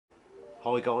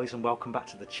Hi guys, and welcome back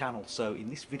to the channel. So in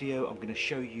this video I'm going to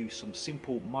show you some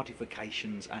simple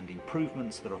modifications and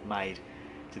improvements that I've made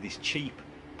to this cheap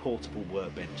portable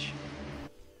workbench.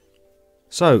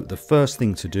 So the first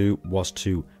thing to do was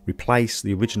to replace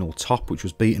the original top, which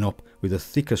was beaten up, with a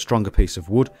thicker, stronger piece of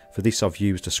wood. For this I've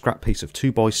used a scrap piece of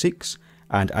 2x6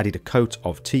 and added a coat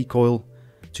of teak oil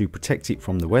to protect it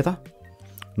from the weather.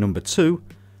 Number two,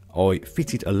 I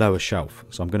fitted a lower shelf,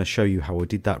 so I'm going to show you how I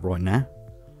did that right now.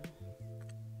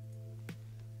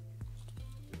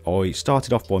 I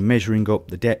started off by measuring up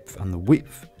the depth and the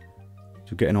width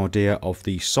to get an idea of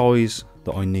the size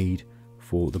that I need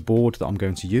for the board that I'm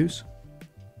going to use.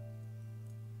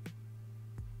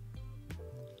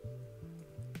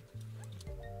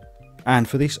 And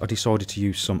for this I decided to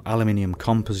use some aluminium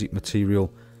composite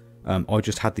material. I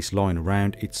just had this lying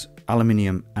around. It's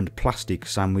aluminium and plastic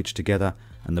sandwiched together,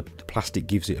 and the plastic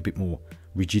gives it a bit more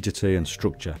rigidity and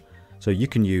structure. So you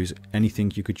can use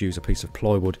anything. You could use a piece of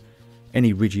plywood.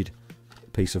 Any rigid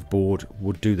piece of board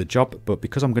would do the job, but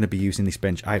because I'm going to be using this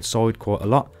bench outside quite a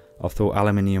lot, I thought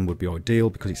aluminium would be ideal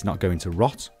because it's not going to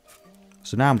rot.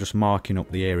 So now I'm just marking up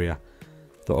the area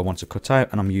that I want to cut out,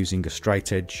 and I'm using a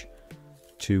straight edge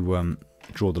to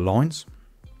draw the lines.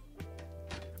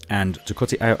 And to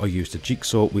cut it out I used a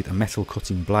jigsaw with a metal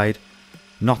cutting blade.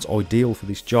 Not ideal for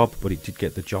this job, but it did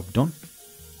get the job done.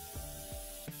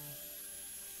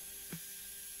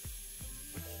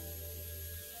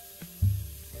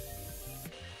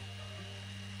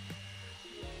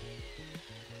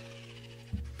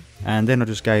 And then I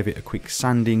just gave it a quick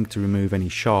sanding to remove any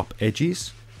sharp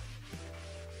edges.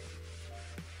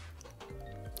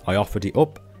 I offered it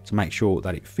up to make sure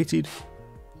that it fitted.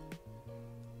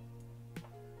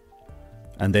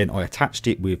 And then I attached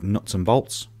it with nuts and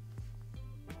bolts,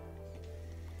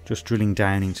 just drilling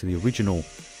down into the original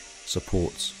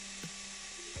supports.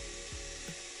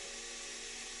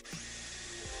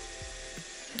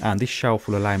 And this shelf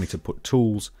will allow me to put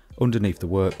tools underneath the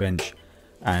workbench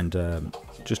and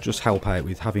just help out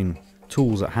with having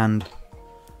tools at hand.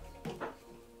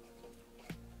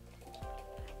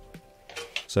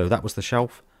 So that was the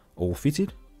shelf all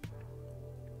fitted.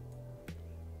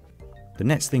 The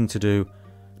next thing to do,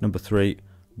 number 3,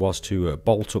 was to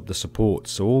bolt up the supports.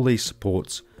 So all these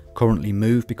supports currently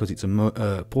move because it's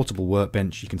a portable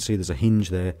workbench. You can see there's a hinge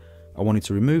there. I wanted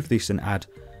to remove this and add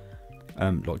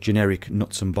like generic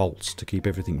nuts and bolts to keep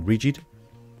everything rigid.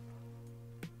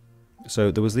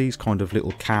 So there was these kind of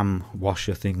little cam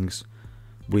washer things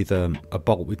with a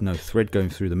bolt with no thread going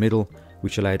through the middle,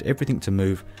 which allowed everything to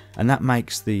move, and that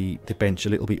makes the bench a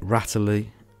little bit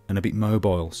rattly and a bit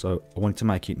mobile. So I wanted to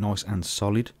make it nice and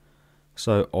solid.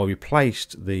 So I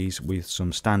replaced these with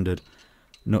some standard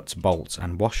nuts, bolts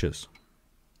and washers.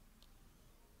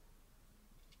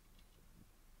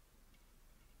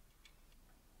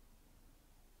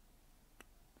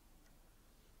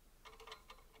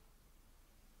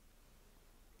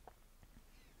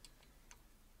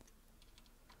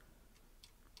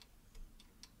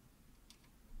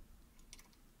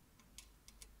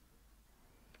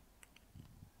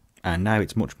 And now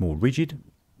it's much more rigid.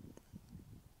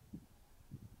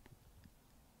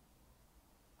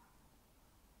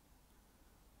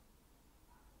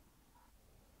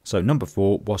 So number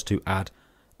 4 was to add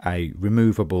a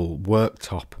removable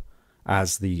worktop,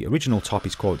 as the original top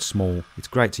is quite small. It's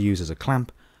great to use as a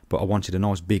clamp, but I wanted a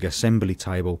nice big assembly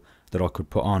table that I could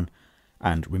put on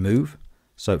and remove.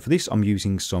 So for this I'm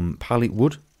using some pallet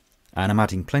wood, and I'm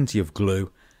adding plenty of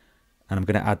glue. And I'm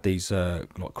going to add these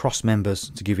like cross members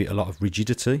to give it a lot of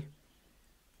rigidity,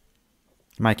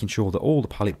 making sure that all the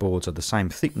pallet boards are the same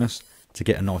thickness to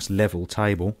get a nice level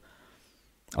table.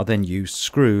 I then used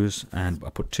screws, and I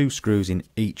put 2 screws in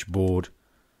each board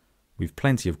with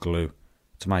plenty of glue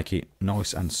to make it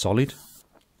nice and solid.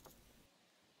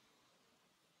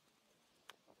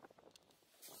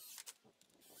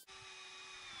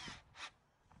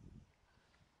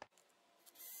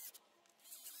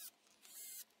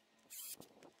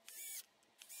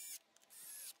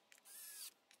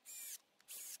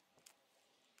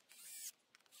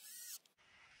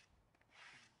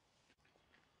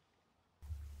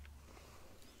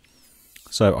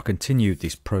 So I continued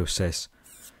this process,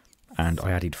 and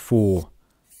I added 4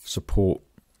 support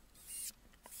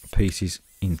pieces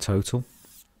in total.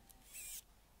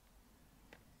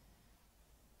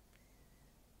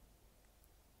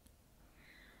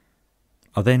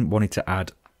 I then wanted to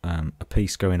add a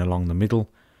piece going along the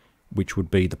middle, which would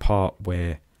be the part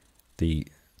where the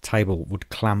table would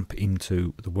clamp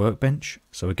into the workbench.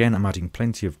 So again I'm adding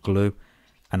plenty of glue,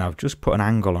 and I've just put an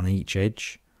angle on each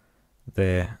edge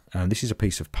there. This is a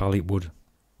piece of pallet wood,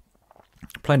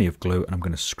 plenty of glue, and I'm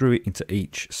going to screw it into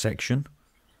each section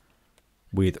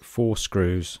with 4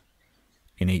 screws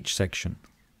in each section.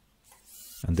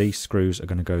 And these screws are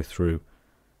going to go through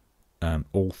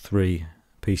all 3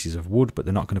 pieces of wood, but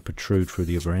they're not going to protrude through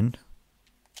the other end.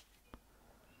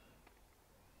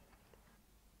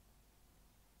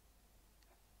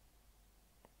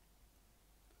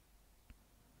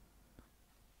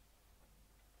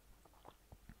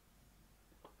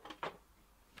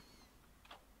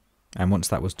 And once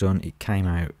that was done, it came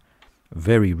out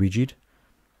very rigid,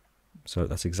 so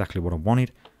that's exactly what I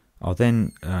wanted. I'll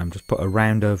then just put a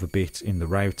round over bit in the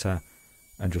router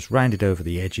and just round it over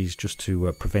the edges, just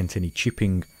to prevent any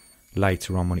chipping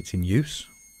later on when it's in use.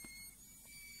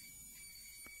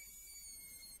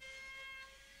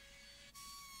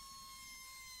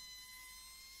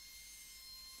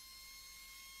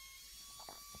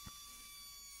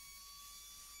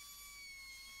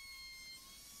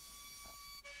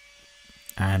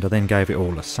 And I then gave it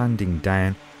all a sanding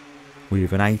down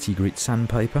with an 80 grit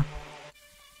sandpaper.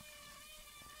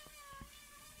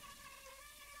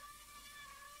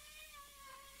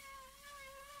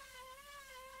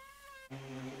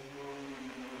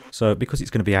 So because it's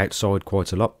going to be outside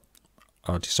quite a lot,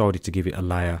 I decided to give it a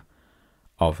layer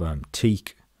of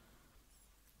teak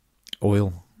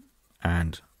oil,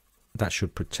 and that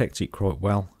should protect it quite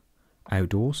well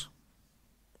outdoors.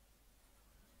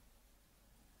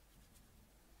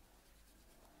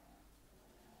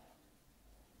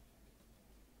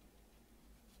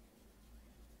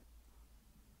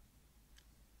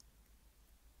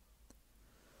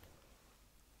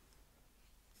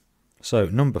 So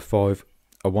number 5,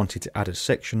 I wanted to add a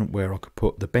section where I could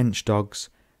put the bench dogs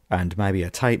and maybe a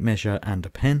tape measure and a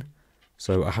pen.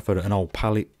 So I have an old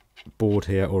pallet board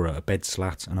here, or a bed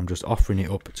slat, and I'm just offering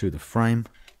it up to the frame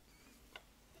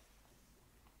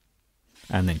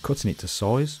and then cutting it to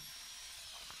size.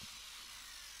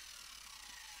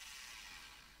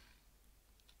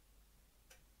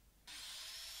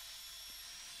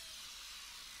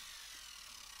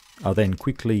 I'll then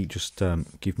quickly just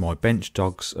give my bench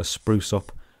dogs a spruce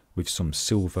up with some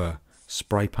silver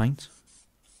spray paint.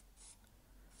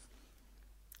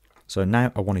 So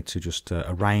now I wanted to just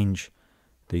arrange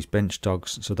these bench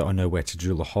dogs so that I know where to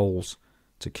drill the holes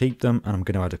to keep them, and I'm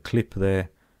going to add a clip there,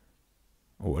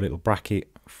 or a little bracket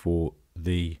for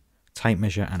the tape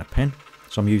measure and a pen.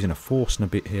 So I'm using a Forstner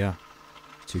bit here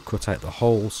to cut out the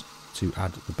holes to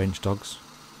add the bench dogs.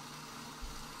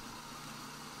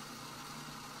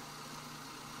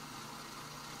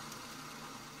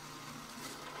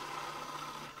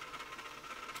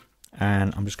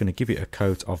 And I'm just going to give it a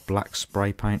coat of black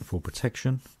spray paint for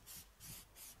protection.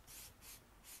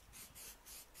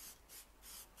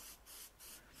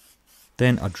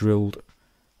 Then I drilled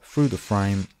through the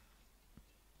frame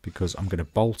because I'm going to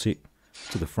bolt it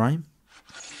to the frame.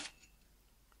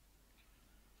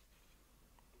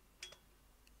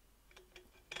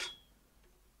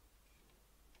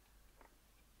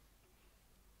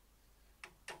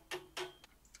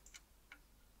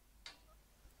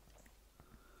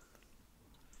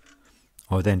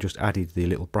 I then just added the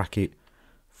little bracket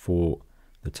for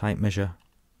the tape measure,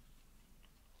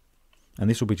 and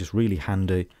this will be just really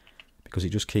handy because it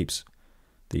just keeps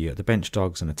the bench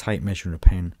dogs and a tape measure and a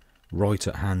pen right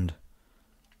at hand.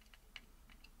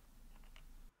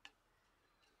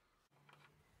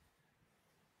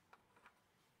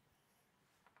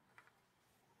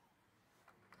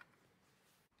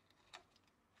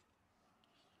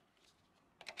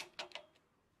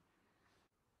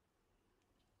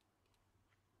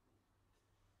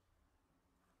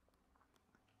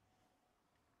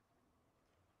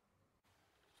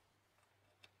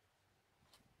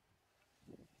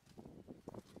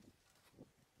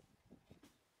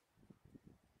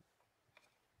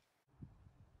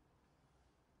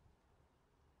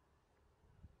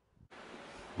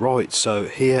 Right, so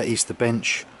here is the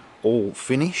bench all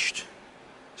finished.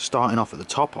 Starting off at the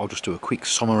top, I'll just do a quick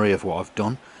summary of what I've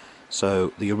done.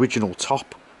 So the original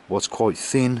top was quite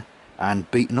thin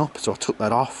and beaten up, so I took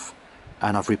that off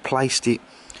and I've replaced it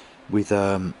with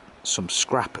some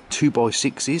scrap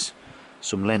 2x6s,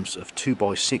 some lengths of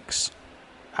 2x6,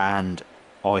 and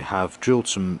I have drilled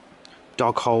some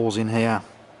dog holes in here,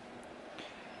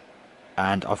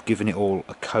 and I've given it all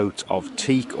a coat of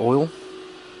teak oil.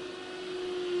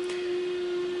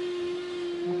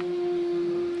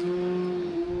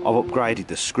 I've upgraded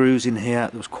the screws in here.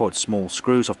 There was quite small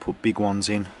screws, I've put big ones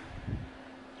in.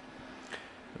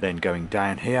 Then going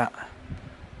down here,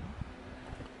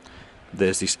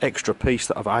 there's this extra piece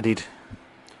that I've added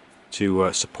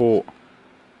to support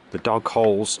the dog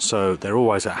holes, so they're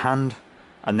always at hand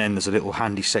and then there's a little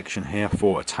handy section here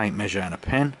for a tape measure and a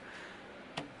pen.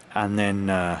 And then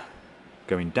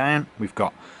going down, we've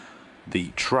got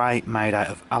the tray made out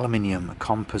of aluminium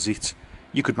composite.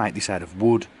 You could make this out of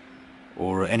wood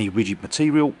or any rigid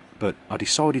material, but I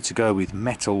decided to go with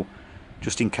metal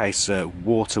just in case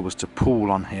water was to pool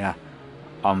on here.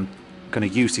 I'm going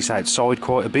to use this outside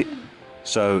quite a bit,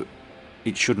 so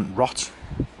it shouldn't rot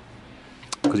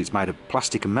because it's made of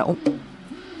plastic and metal.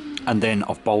 And then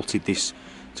I've bolted this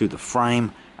to the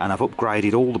frame, and I've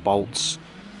upgraded all the bolts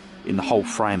in the whole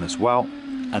frame as well.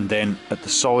 And then at the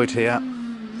side here,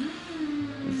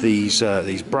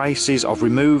 these braces, I've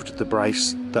removed the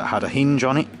brace that had a hinge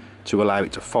on it to allow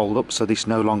it to fold up, so this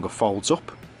no longer folds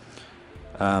up,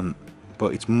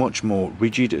 but it's much more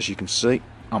rigid. As you can see,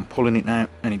 I'm pulling it now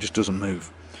and it just doesn't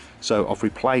move. So I've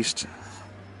replaced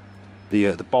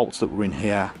the bolts that were in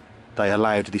here. They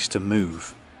allowed this to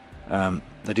move.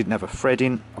 They didn't have a thread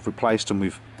in. I've replaced them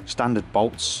with standard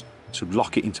bolts to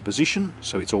lock it into position,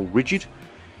 so it's all rigid.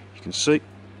 You can see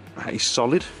that is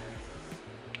solid.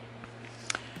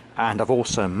 And I've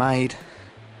also made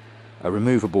a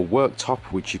removable worktop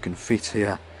which you can fit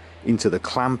here into the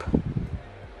clamp.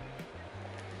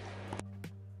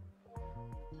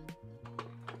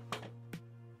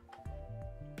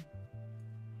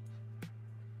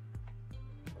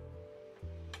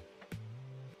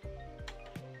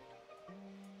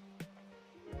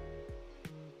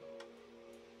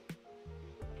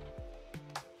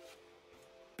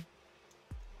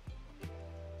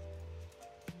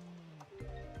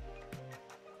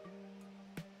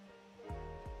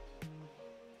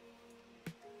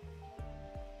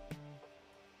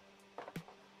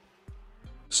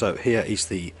 So here is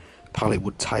the pallet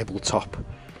wood tabletop,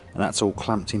 and that's all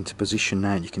clamped into position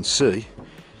now, and you can see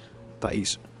that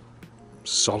is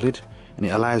solid, and it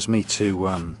allows me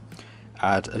to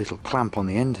add a little clamp on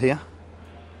the end here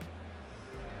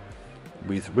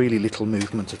with really little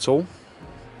movement at all,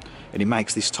 and it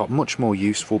makes this top much more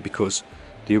useful because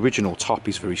the original top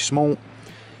is very small,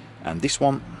 and this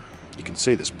one, you can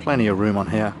see there's plenty of room on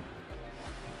here.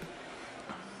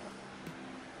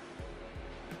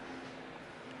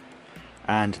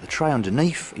 And the tray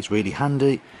underneath is really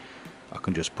handy. I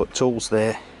can just put tools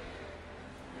there.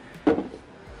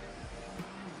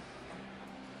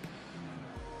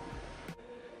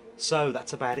 So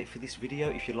that's about it for this video.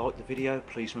 If you liked the video,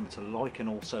 please remember to like and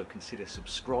also consider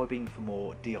subscribing for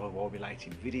more DIY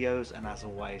related videos. And as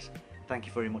always, thank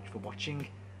you very much for watching,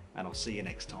 and I'll see you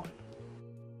next time.